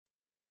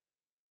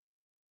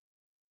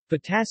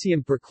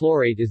Potassium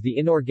perchlorate is the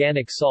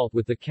inorganic salt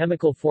with the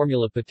chemical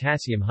formula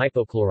potassium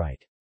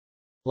hypochlorite.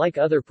 Like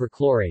other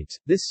perchlorates,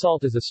 this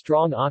salt is a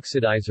strong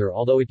oxidizer,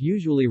 although it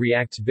usually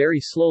reacts very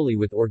slowly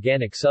with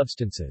organic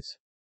substances.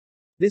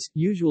 This,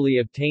 usually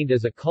obtained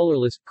as a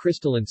colorless,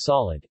 crystalline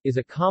solid, is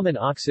a common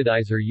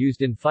oxidizer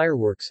used in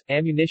fireworks,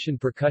 ammunition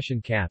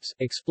percussion caps,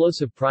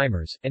 explosive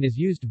primers, and is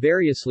used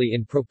variously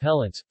in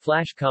propellants,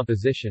 flash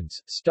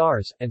compositions,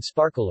 stars, and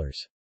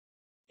sparklers.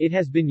 It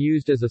has been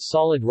used as a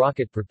solid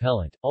rocket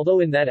propellant,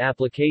 although in that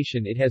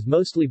application it has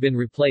mostly been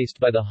replaced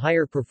by the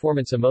higher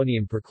performance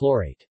ammonium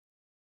perchlorate.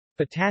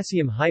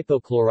 Potassium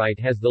hypochlorite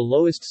has the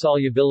lowest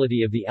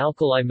solubility of the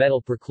alkali metal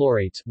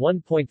perchlorates,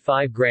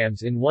 1.5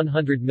 grams in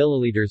 100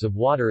 milliliters of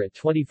water at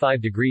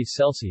 25 degrees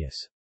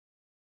Celsius.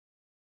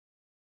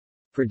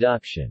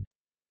 Production.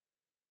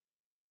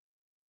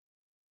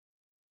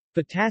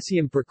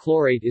 Potassium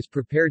perchlorate is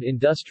prepared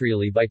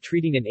industrially by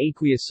treating an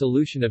aqueous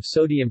solution of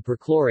sodium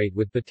perchlorate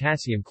with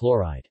potassium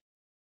chloride.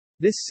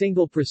 This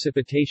single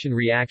precipitation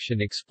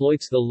reaction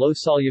exploits the low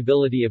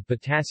solubility of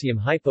potassium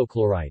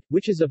hypochlorite,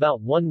 which is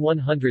about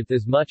 1/100th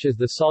as much as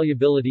the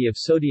solubility of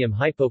sodium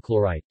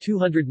hypochlorite,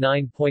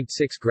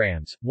 209.6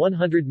 grams,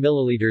 100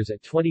 milliliters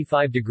at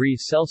 25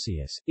 degrees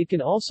Celsius. It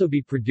can also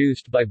be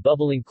produced by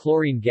bubbling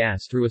chlorine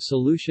gas through a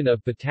solution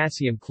of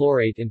potassium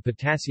chlorate and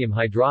potassium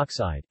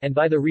hydroxide, and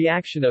by the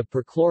reaction of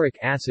perchloric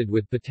acid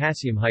with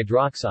potassium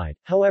hydroxide.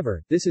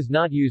 However, this is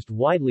not used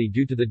widely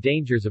due to the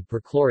dangers of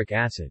perchloric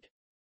acid.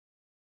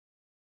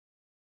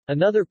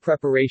 Another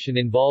preparation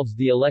involves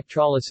the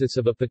electrolysis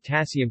of a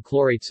potassium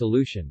chlorate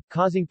solution,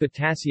 causing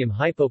potassium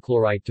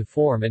hypochlorite to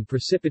form and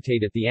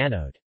precipitate at the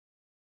anode.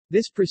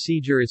 This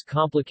procedure is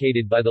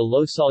complicated by the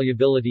low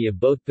solubility of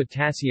both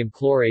potassium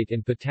chlorate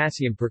and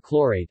potassium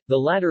perchlorate, the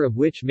latter of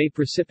which may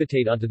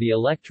precipitate onto the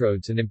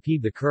electrodes and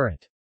impede the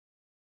current.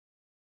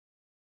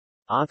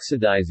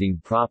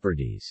 Oxidizing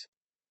properties.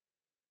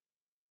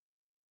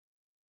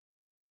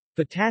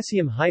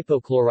 Potassium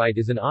hypochlorite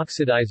is an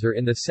oxidizer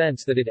in the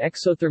sense that it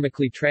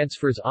exothermically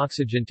transfers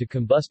oxygen to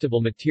combustible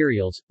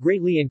materials,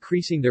 greatly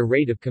increasing their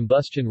rate of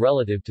combustion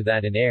relative to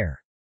that in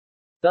air.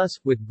 Thus,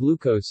 with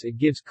glucose it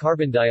gives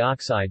carbon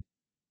dioxide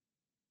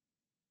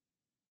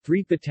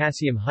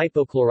 3-potassium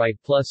hypochlorite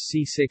plus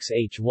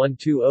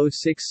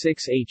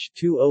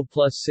C6H12O66H20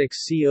 plus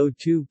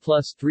 6CO2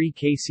 plus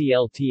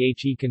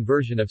 3KCl-THE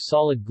conversion of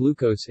solid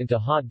glucose into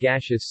hot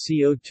gaseous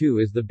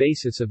CO2 is the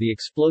basis of the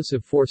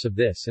explosive force of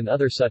this and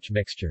other such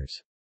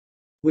mixtures.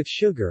 With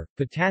sugar,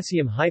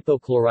 potassium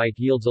hypochlorite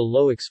yields a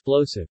low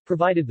explosive,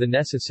 provided the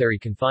necessary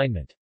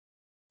confinement.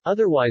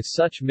 Otherwise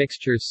such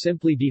mixtures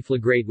simply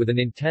deflagrate with an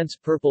intense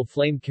purple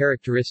flame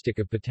characteristic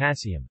of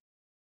potassium.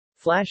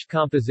 Flash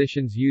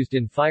compositions used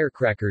in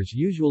firecrackers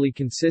usually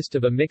consist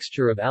of a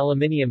mixture of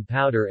aluminium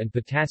powder and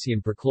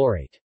potassium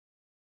perchlorate.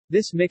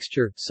 This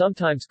mixture,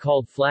 sometimes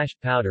called flash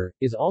powder,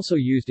 is also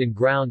used in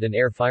ground and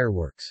air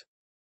fireworks.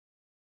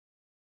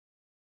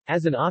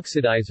 As an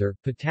oxidizer,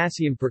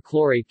 potassium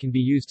perchlorate can be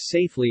used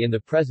safely in the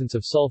presence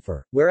of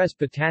sulfur, whereas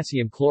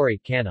potassium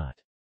chlorate cannot.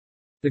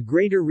 The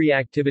greater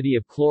reactivity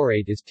of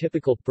chlorate is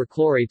typical.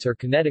 Perchlorates are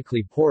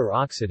kinetically poorer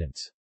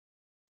oxidants.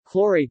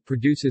 Chlorate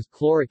produces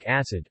chloric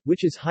acid,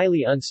 which is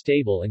highly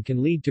unstable and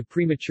can lead to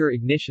premature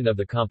ignition of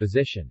the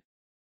composition.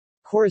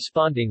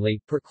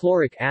 Correspondingly,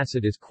 perchloric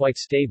acid is quite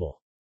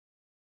stable.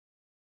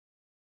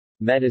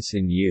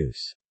 Medicine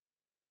use.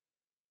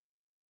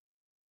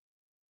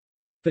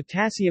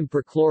 Potassium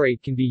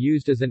perchlorate can be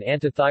used as an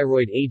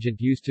antithyroid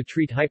agent used to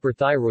treat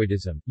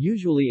hyperthyroidism,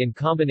 usually in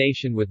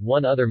combination with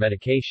one other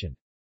medication.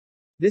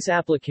 This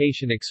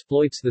application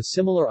exploits the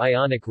similar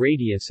ionic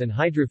radius and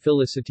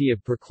hydrophilicity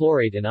of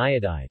perchlorate and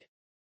iodide.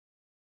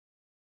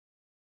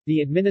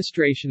 The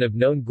administration of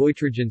known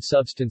goitrogen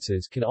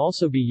substances can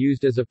also be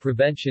used as a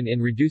prevention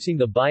in reducing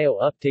the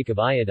bio-uptake of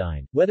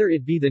iodine, whether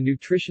it be the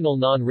nutritional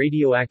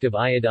non-radioactive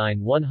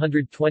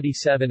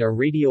iodine-127 or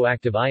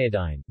radioactive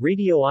iodine,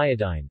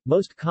 radioiodine,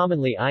 most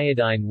commonly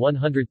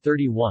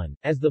iodine-131,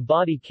 as the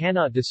body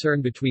cannot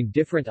discern between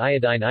different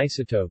iodine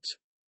isotopes.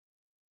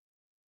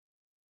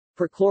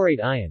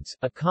 Perchlorate ions,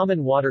 a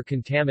common water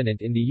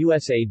contaminant in the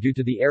USA due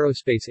to the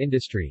aerospace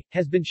industry,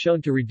 has been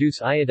shown to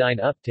reduce iodine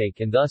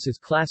uptake and thus is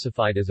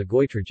classified as a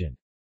goitrogen.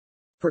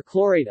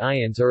 Perchlorate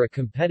ions are a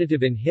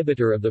competitive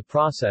inhibitor of the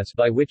process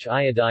by which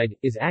iodide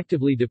is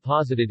actively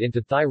deposited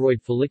into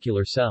thyroid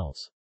follicular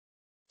cells.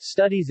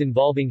 Studies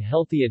involving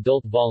healthy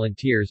adult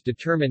volunteers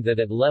determined that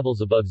at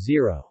levels above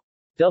 0.007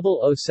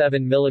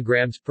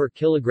 mg per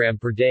kilogram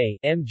per day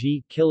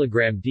mg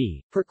kilogram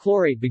d,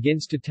 perchlorate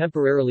begins to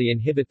temporarily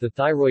inhibit the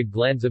thyroid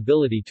gland's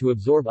ability to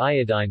absorb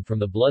iodine from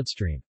the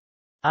bloodstream.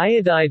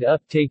 Iodide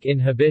uptake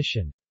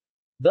inhibition.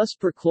 Thus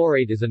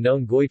perchlorate is a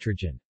known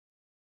goitrogen.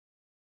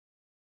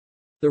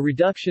 The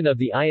reduction of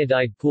the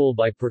iodide pool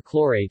by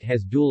perchlorate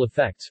has dual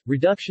effects,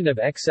 reduction of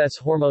excess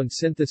hormone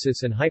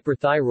synthesis and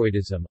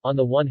hyperthyroidism, on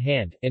the one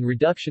hand, and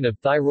reduction of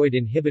thyroid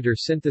inhibitor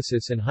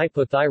synthesis and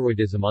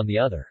hypothyroidism on the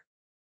other.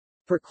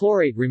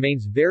 Perchlorate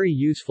remains very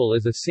useful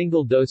as a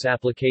single-dose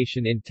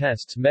application in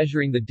tests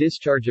measuring the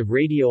discharge of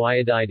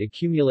radioiodide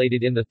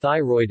accumulated in the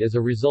thyroid as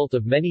a result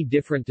of many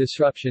different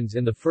disruptions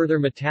in the further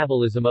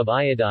metabolism of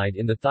iodide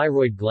in the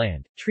thyroid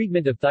gland,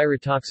 treatment of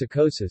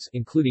thyrotoxicosis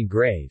including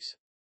Graves'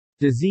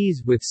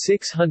 disease with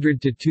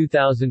 600 to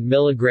 2000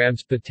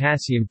 mg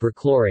potassium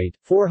perchlorate,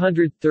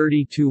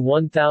 430 to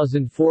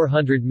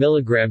 1400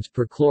 mg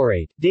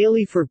perchlorate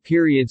daily for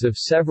periods of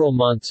several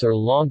months or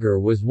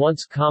longer was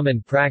once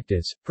common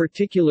practice,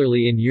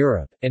 particularly in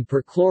Europe, and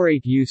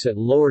perchlorate use at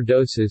lower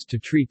doses to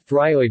treat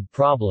thyroid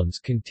problems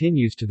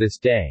continues to this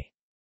day.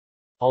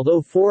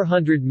 Although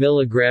 400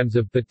 mg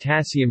of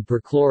potassium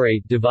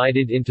perchlorate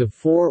divided into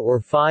 4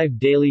 or 5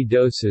 daily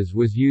doses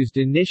was used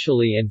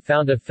initially and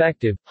found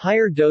effective,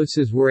 higher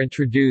doses were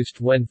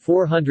introduced when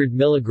 400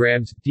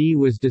 mg/d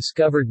was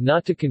discovered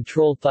not to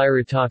control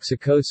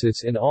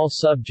thyrotoxicosis in all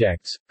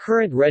subjects.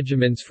 Current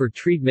regimens for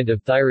treatment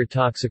of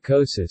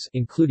thyrotoxicosis,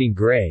 including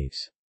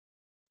Graves'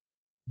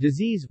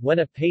 disease, when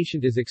a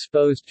patient is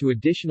exposed to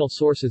additional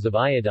sources of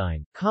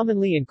iodine,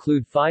 commonly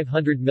include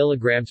 500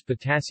 mg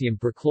potassium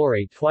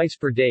perchlorate twice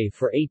per day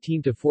for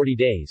 18 to 40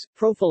 days,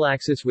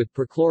 prophylaxis with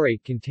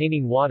perchlorate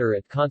containing water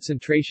at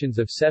concentrations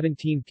of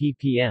 17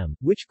 ppm,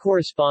 which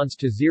corresponds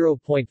to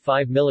 0.5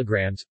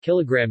 mg,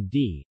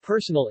 kg/d,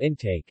 personal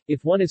intake, if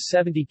one is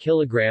 70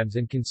 kg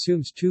and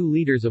consumes 2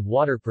 liters of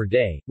water per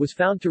day, was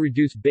found to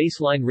reduce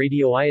baseline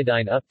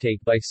radioiodine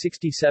uptake by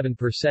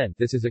 67%.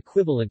 This is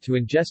equivalent to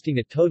ingesting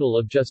a total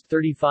of just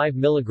 35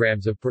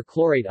 mg of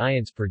perchlorate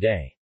ions per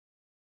day.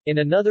 In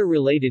another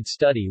related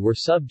study where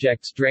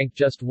subjects drank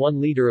just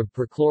 1 liter of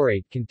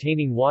perchlorate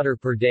containing water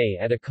per day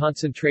at a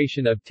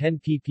concentration of 10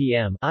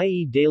 ppm,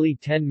 i.e. daily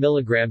 10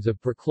 mg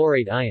of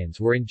perchlorate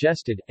ions were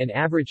ingested, an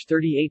average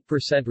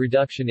 38%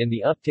 reduction in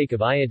the uptake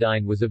of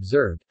iodine was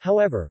observed.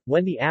 However,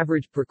 when the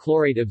average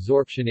perchlorate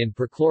absorption in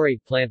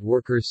perchlorate plant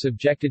workers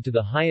subjected to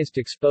the highest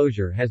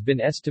exposure has been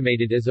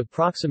estimated as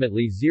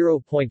approximately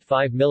 0.5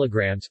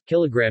 mg,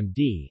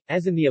 kg/d,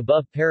 as in the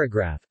above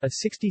paragraph, a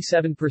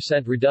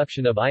 67%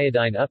 reduction of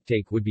iodine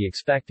uptake would be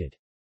expected.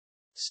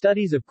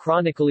 Studies of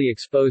chronically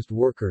exposed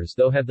workers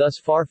though have thus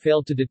far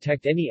failed to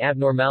detect any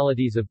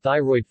abnormalities of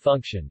thyroid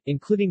function,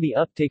 including the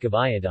uptake of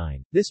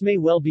iodine. This may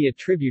well be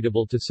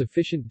attributable to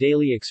sufficient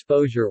daily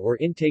exposure or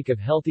intake of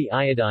healthy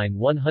iodine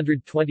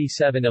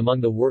 127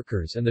 among the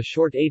workers and the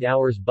short 8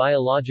 hours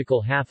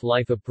biological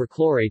half-life of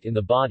perchlorate in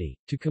the body,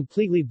 to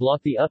completely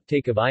block the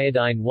uptake of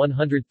iodine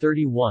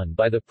 131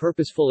 by the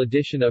purposeful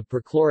addition of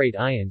perchlorate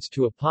ions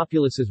to a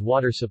populace's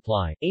water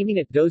supply, aiming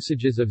at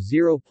dosages of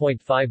 0.5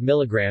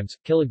 mg,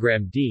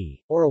 kg/d,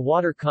 or a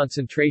water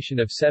concentration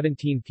of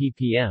 17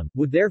 ppm,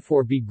 would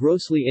therefore be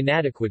grossly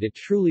inadequate at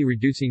truly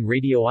reducing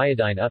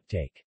radioiodine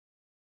uptake.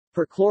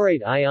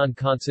 Perchlorate ion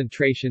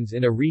concentrations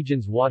in a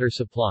region's water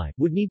supply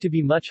would need to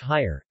be much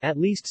higher, at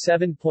least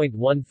 7.15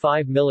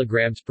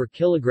 mg per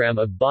kilogram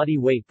of body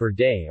weight per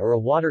day or a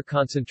water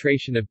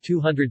concentration of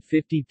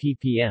 250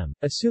 ppm,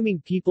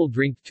 assuming people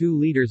drink 2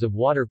 liters of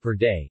water per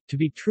day, to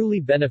be truly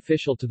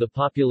beneficial to the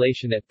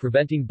population at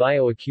preventing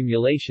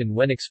bioaccumulation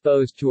when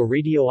exposed to a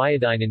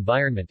radioiodine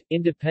environment,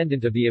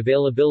 independent of the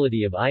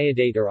availability of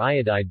iodate or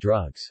iodide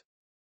drugs.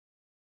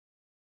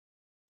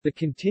 The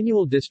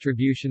continual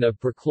distribution of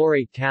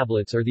perchlorate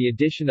tablets or the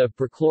addition of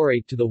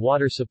perchlorate to the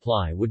water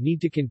supply would need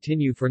to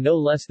continue for no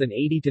less than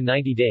 80 to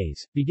 90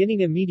 days,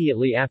 beginning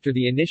immediately after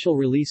the initial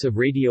release of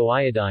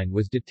radioiodine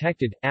was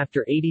detected.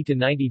 After 80 to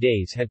 90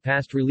 days had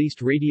passed,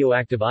 released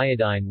radioactive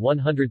iodine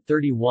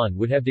 131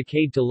 would have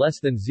decayed to less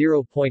than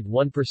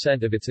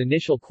 0.1% of its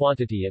initial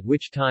quantity, at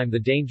which time the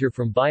danger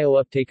from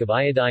biouptake of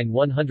iodine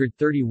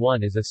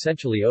 131 is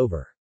essentially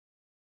over.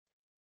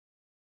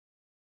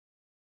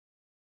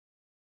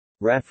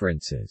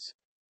 References.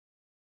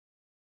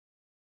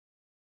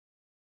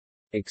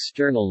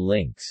 External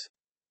links.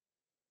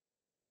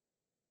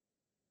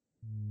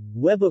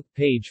 Webbook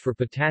page for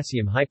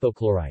potassium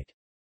hypochlorite.